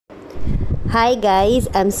Hi guys,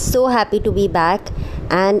 I'm so happy to be back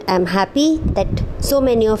and I'm happy that so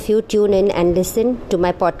many of you tune in and listen to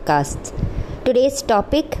my podcasts. Today's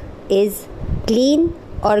topic is clean,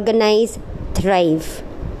 organize, thrive.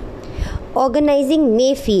 Organizing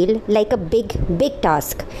may feel like a big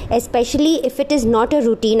task, especially if it is not a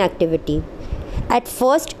routine activity. At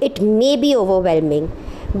first, it may be overwhelming,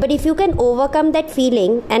 but if you can overcome that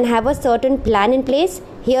feeling and have a certain plan in place,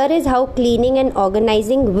 here is how cleaning and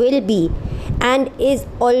organizing will be and is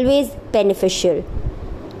always beneficial.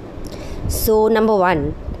 So, number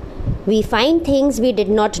 1, we find things we did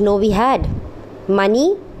not know we had.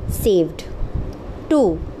 Money saved.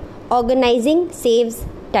 2, organizing saves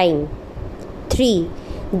time. 3,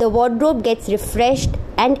 the wardrobe gets refreshed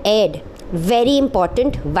and aired. Very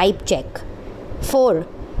important vibe check. 4,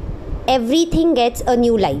 everything gets a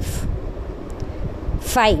new life.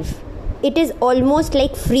 5, it is almost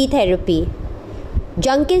like free therapy.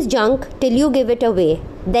 Junk is junk till you give it away.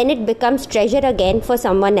 Then it becomes treasure again for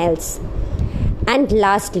someone else. And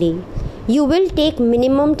lastly, you will take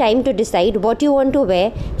minimum time to decide what you want to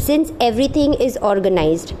wear since everything is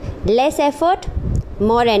organized. Less effort,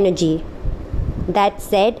 more energy. That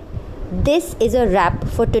said, this is a wrap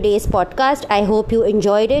for today's podcast. I hope you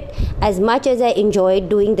enjoyed it as much as I enjoyed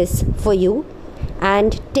doing this for you.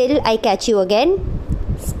 And till I catch you again,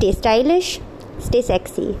 stay stylish, stay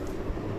sexy.